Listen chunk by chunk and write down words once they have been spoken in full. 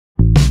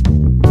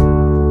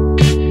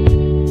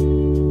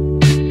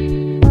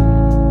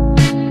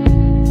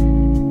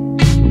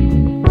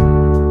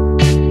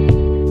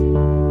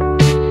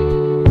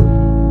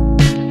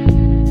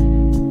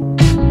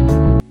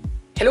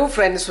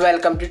friends,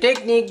 welcome to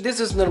Technique. This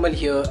is Normal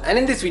here, and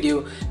in this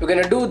video we're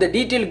gonna do the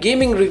detailed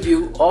gaming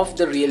review of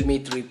the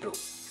Realme 3 Pro.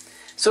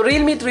 So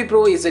Realme 3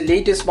 Pro is the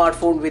latest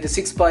smartphone with a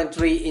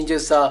 6.3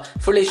 inches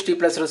Full HD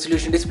plus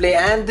resolution display,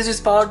 and this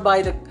is powered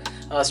by the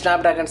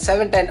Snapdragon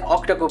 710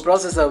 octa-core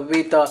processor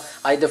with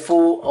either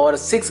 4 or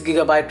 6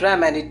 GB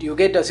RAM, and you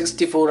get a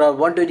 64 or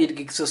 128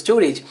 gigs of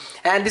storage.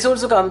 And this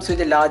also comes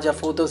with a larger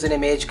 4000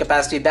 mAh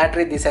capacity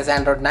battery. This has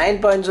Android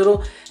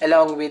 9.0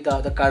 along with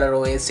the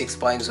ColorOS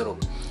 6.0.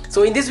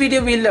 So in this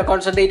video we'll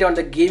concentrate on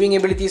the gaming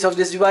abilities of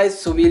this device.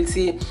 So we'll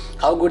see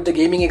how good the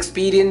gaming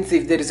experience,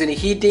 if there is any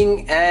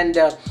heating, and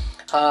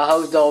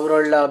how is the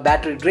overall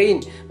battery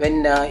drain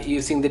when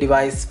using the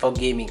device for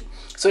gaming.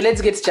 So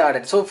let's get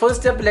started. So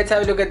first up, let's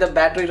have a look at the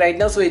battery right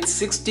now. So it's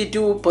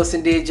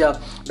 62%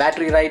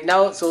 battery right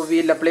now. So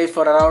we'll play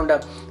for around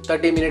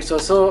 30 minutes or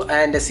so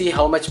and see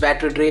how much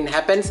battery drain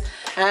happens.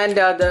 And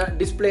the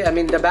display,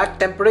 the back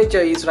temperature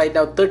is right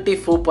now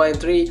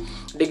 34.3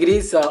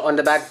 degrees. On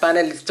the back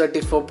panel it's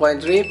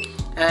 34.3,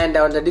 and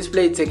on the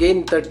display it's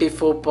again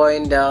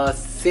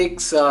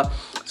 34.6.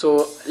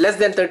 So less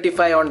than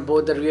 35 on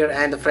both the rear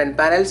and the front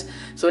panels.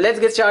 So let's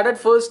get started.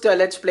 First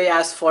let's play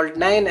Asphalt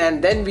 9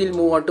 and then we'll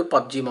move on to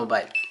PUBG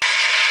Mobile.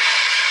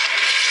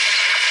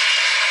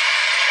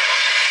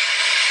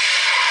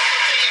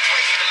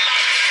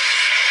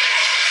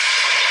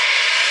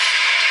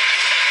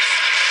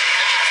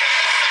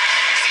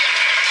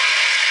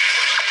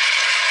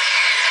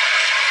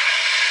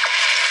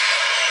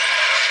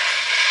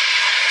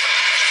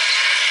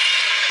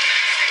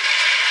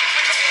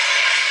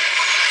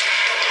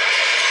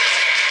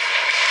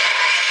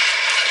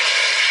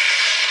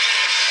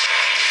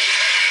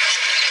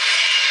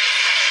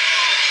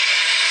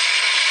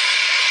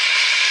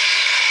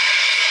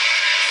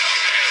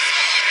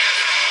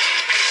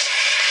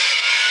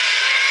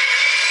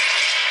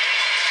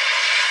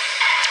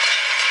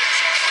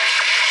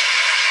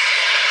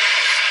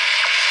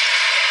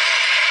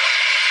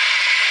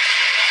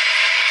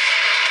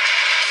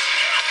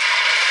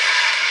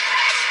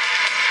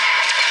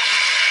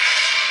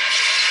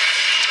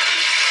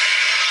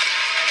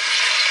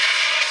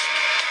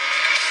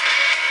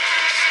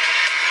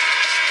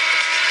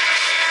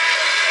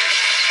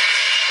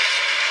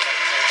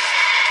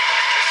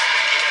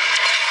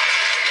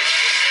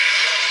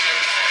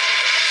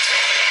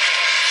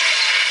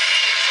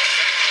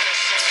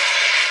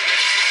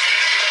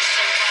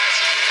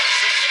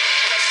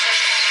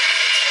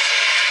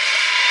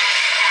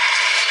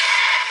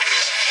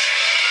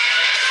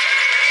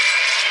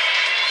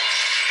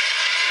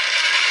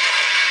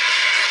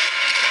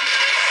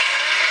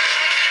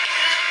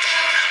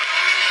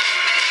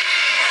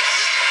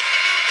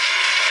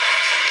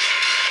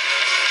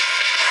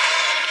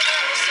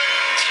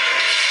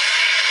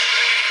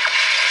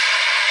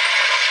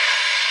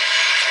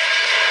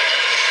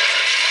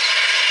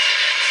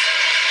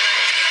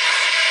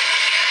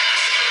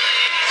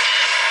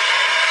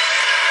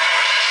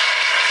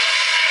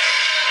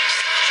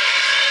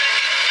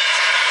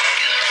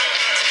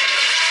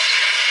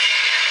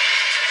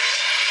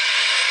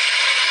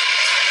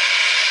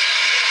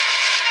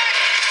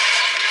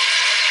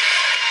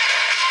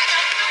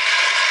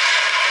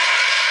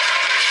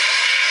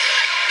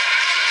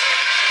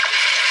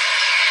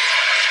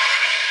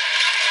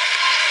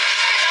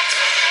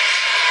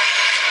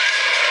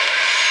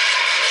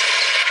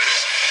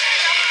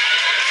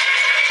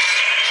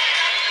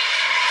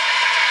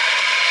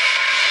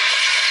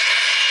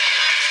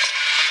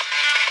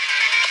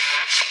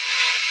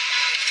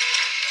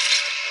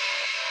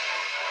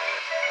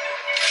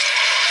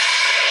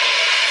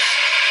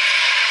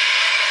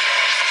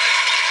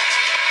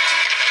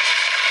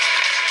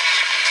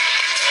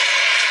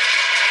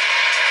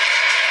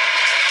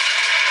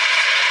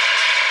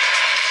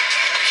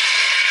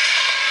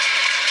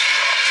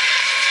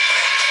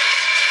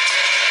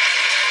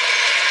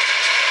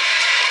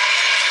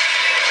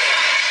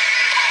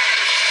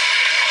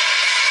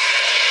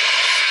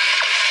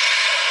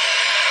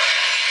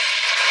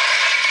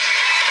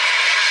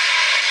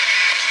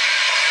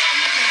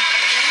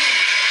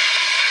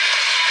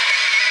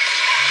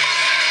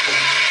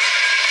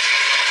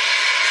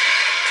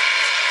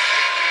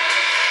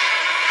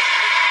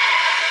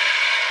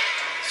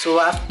 So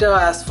after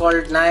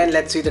Asphalt 9,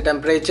 let's see the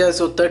temperature.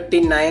 So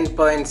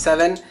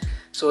 39.7.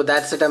 So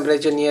that's the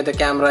temperature near the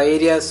camera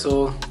area.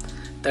 So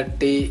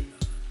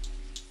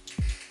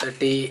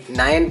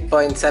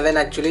 39.7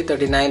 actually,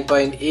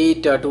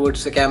 39.8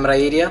 towards the camera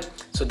area.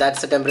 So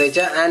that's the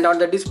temperature. And on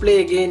the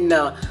display again,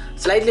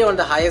 slightly on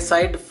the higher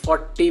side,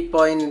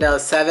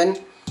 40.7.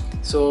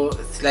 So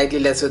slightly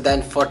lesser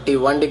than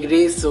 41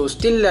 degrees. So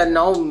still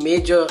no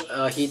major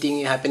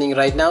heating happening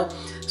right now.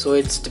 So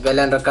it's well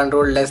under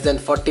control, less than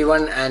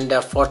 41 and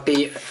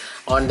 40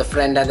 on the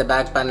front and the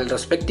back panel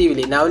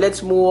respectively. Now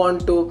let's move on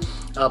to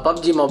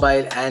PUBG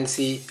Mobile and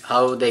see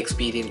how the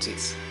experience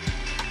is.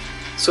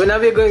 So now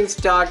we're going to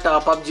start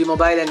PUBG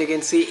Mobile, and you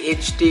can see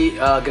HD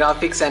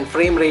graphics and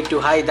frame rate to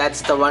high.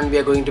 That's the one we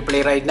are going to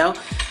play right now.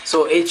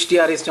 So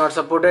HDR is not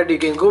supported. You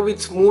can go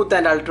with smooth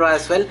and ultra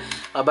as well,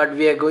 but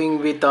we are going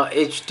with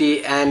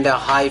HD and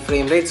high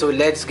frame rate. So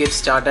let's get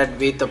started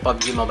with the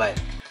PUBG Mobile.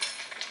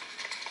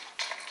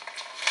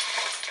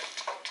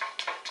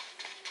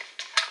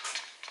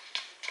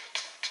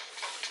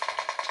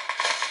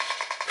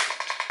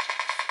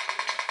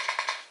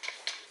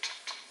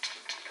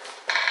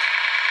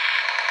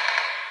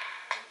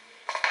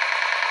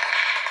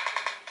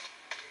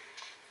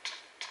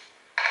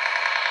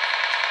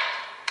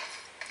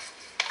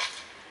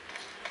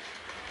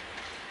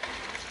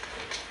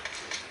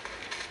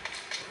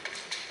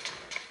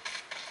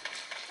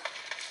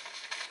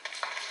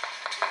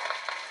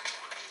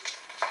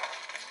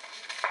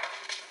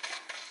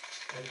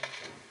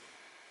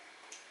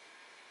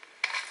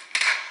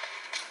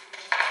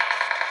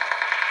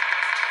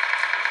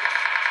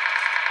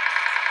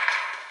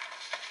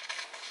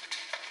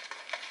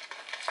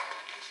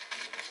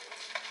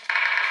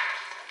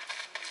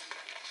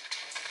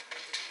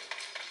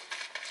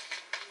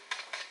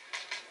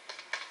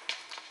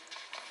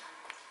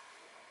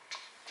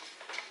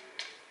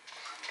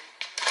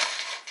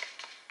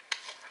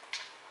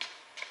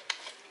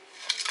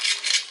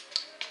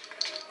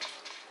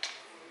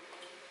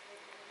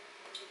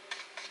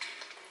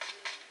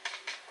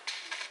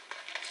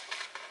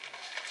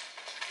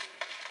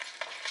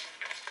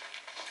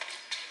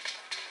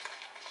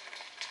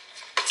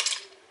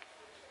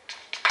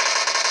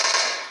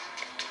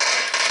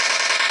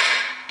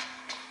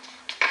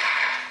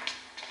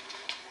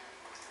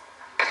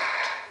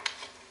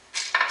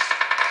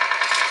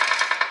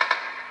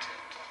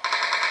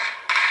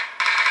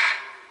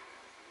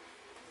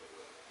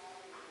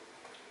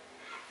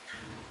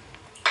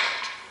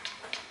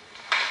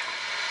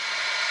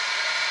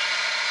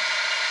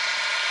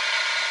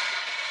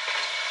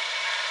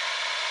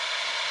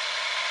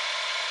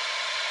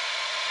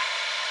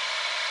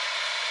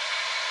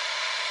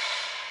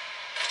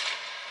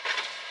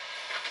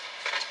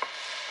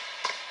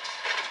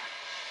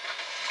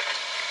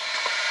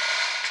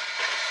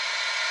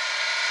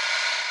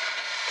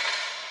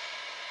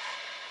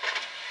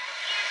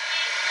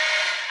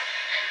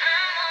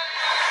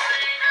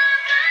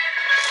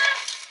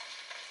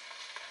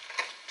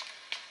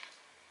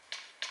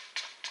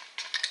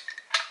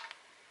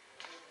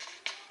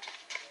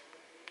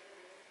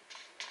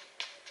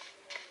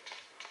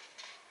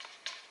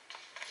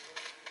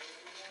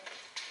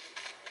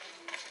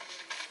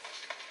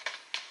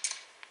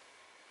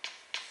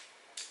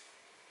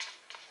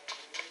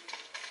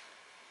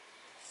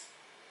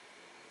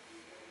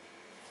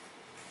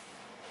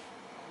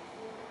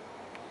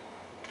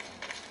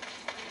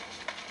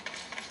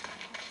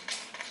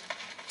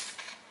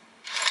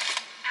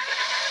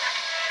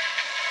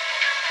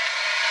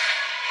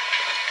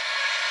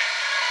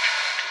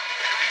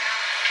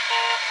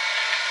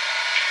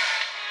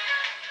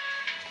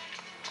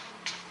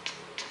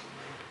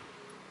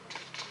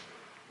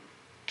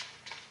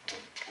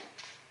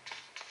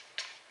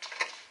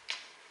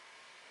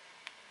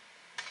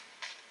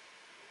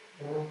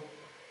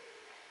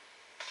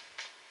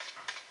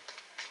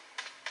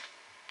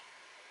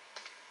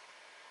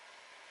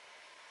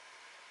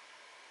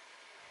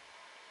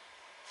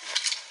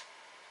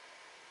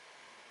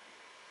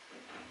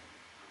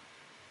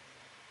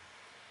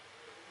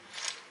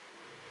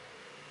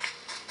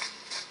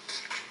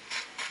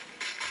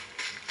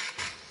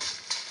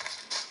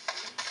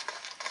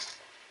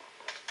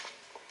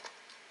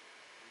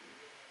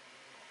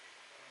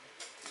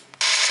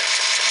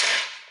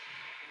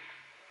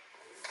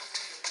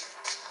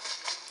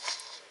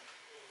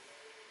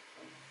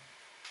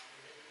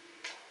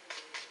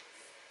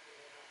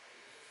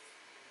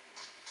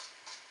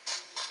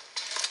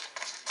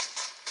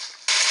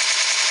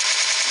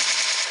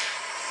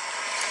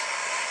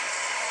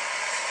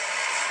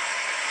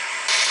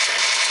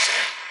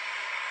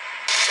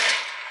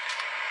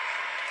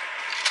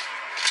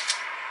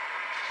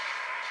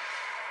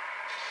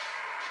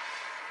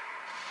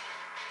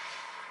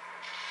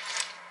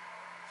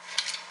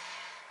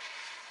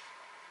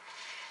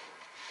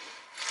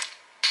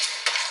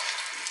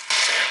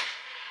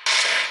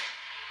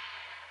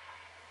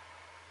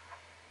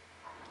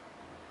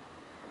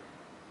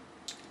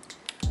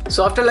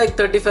 So after like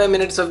 35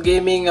 minutes of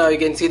gaming, you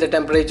can see the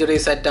temperature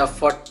is at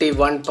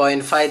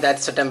 41.5.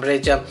 That's the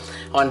temperature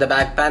on the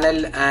back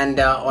panel, and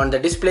on the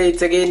display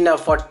it's again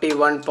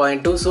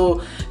 41.2.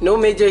 So no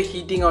major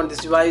heating on this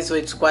device, so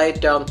it's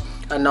quite a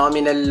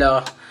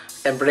nominal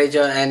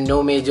temperature and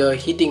no major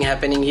heating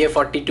happening here.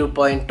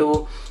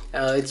 42.2,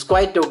 it's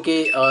quite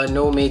okay,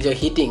 no major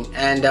heating.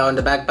 And on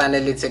the back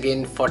panel it's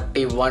again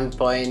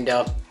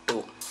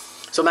 41.2.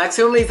 So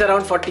maximum is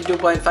around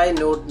 42.5,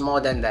 no more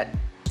than that.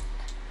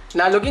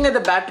 Now looking at the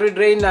battery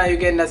drain, you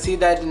can see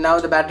that now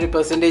the battery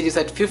percentage is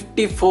at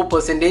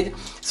 54%.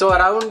 So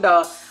around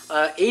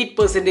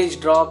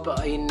 8% drop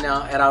in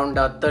around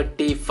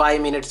 35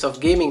 minutes of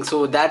gaming.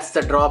 So that's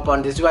the drop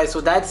on this device.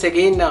 So that's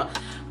again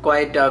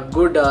quite a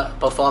good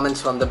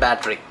performance from the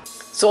battery.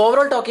 So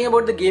overall, talking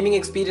about the gaming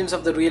experience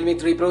of the Realme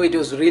 3 Pro, it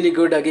was really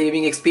good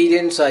gaming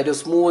experience. It was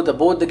smooth.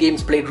 Both the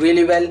games played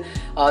really well.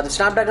 The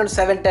Snapdragon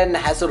 710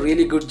 has a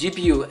really good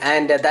GPU,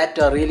 and that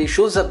really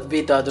shows up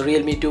with the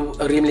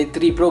Realme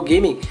 3 Pro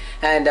gaming.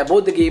 And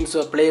both the games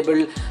were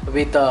playable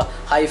with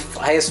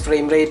highest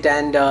frame rate,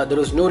 and there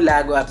was no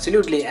lag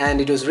absolutely,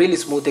 and it was really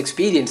smooth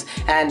experience,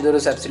 and there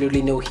was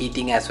absolutely no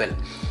heating as well.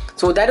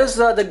 So that was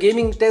the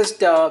gaming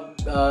test,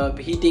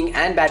 heating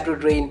and battery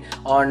drain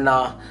on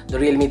the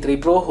Realme 3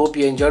 Pro. Hope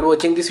you enjoyed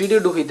watching this video.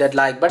 Do hit that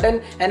like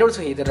button and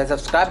also hit the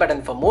subscribe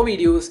button for more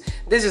videos.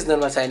 This is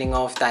Nirmal signing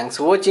off. Thanks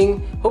for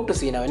watching. Hope to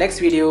see you in our next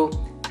video.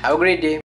 Have a great day.